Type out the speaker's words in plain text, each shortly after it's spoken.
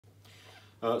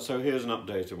So here's an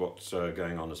update of what's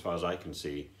going on as far as I can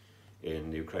see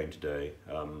in Ukraine today.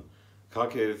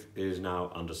 Kharkiv is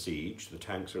now under siege. The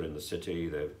tanks are in the city.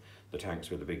 The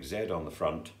tanks with the big Z on the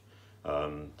front.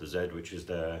 The Z which is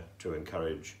there to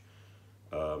encourage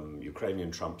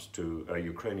Ukrainian troops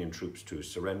to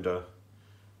surrender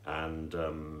and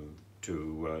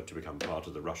to become part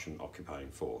of the Russian occupying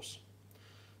force.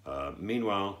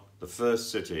 Meanwhile, the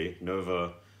first city,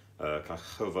 Nova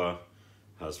KAKHOVA,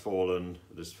 has fallen.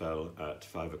 This fell at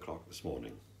 5 o'clock this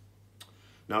morning.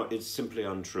 Now, it's simply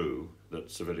untrue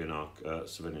that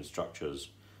civilian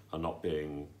structures are not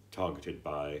being targeted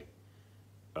by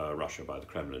Russia, by the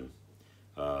Kremlin.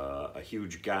 A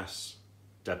huge gas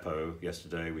depot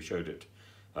yesterday, we showed it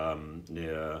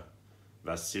near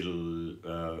Vasilkiv,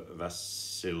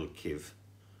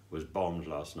 was bombed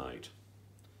last night.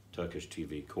 Turkish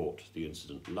TV caught the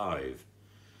incident live.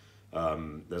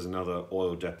 There's another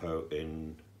oil depot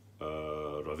in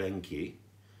Rovenki,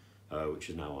 which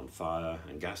is now on fire,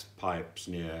 and gas pipes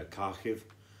near Kharkiv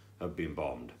have been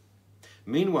bombed.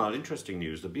 Meanwhile, interesting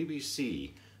news, the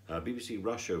BBC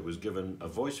Russia was given a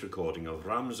voice recording of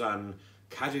Ramzan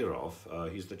Kadyrov,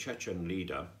 he's the Chechen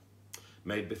leader,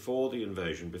 made before the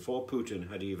invasion, before Putin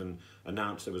had even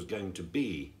announced there was going to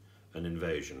be an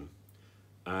invasion.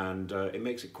 And it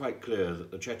makes it quite clear that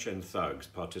the Chechen thugs'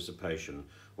 participation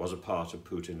was a part of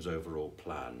Putin's overall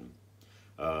plan.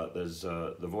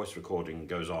 The voice recording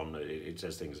goes on, it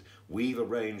says things, we've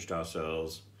arranged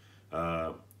ourselves,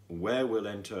 where we'll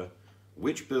enter,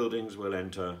 which buildings we'll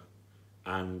enter,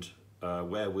 and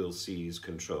where we'll seize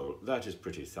control. That is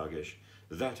pretty thuggish,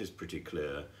 that is pretty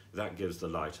clear, that gives the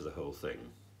lie to the whole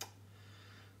thing.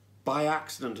 By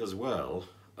accident as well,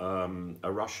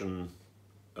 a Russian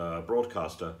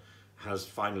broadcaster has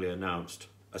finally announced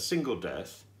a single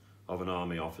death of an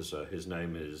army officer. His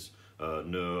name is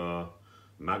Nur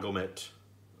Magomet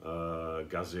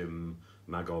Gazim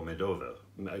Magomedov,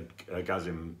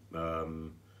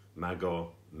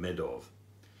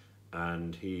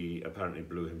 and he apparently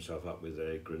blew himself up with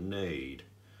a grenade.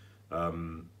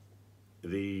 The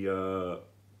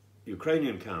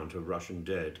Ukrainian count of Russian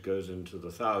dead goes into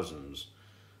the thousands,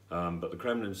 but the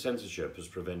Kremlin censorship has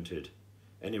prevented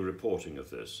any reporting of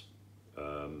this,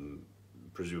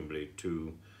 presumably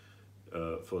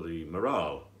for the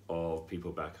morale of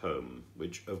people back home,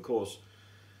 which of course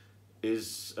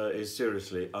is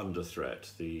seriously under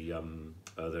threat.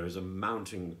 There is a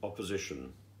mounting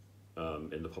opposition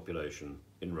in the population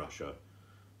in Russia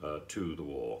to the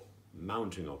war,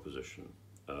 mounting opposition,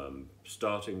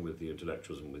 starting with the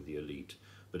intellectuals and with the elite,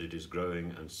 but it is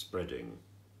growing and spreading.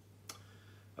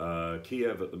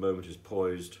 Kiev at the moment is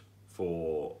poised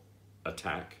for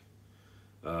attack,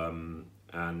 and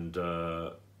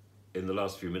in the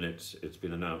last few minutes it's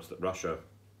been announced that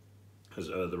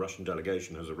the Russian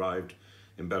delegation has arrived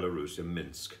in Belarus, in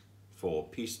Minsk, for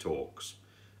peace talks,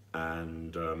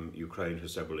 and Ukraine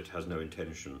has said, well, it has no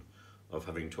intention of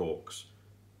having talks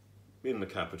in the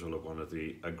capital of one of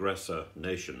the aggressor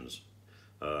nations.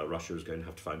 Russia is going to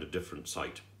have to find a different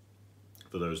site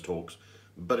for those talks,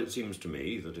 but it seems to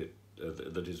me that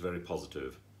that is very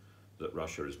positive that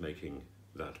Russia is making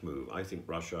that move. I think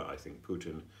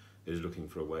Putin is looking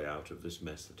for a way out of this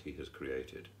mess that he has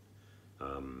created.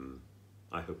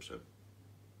 I hope so.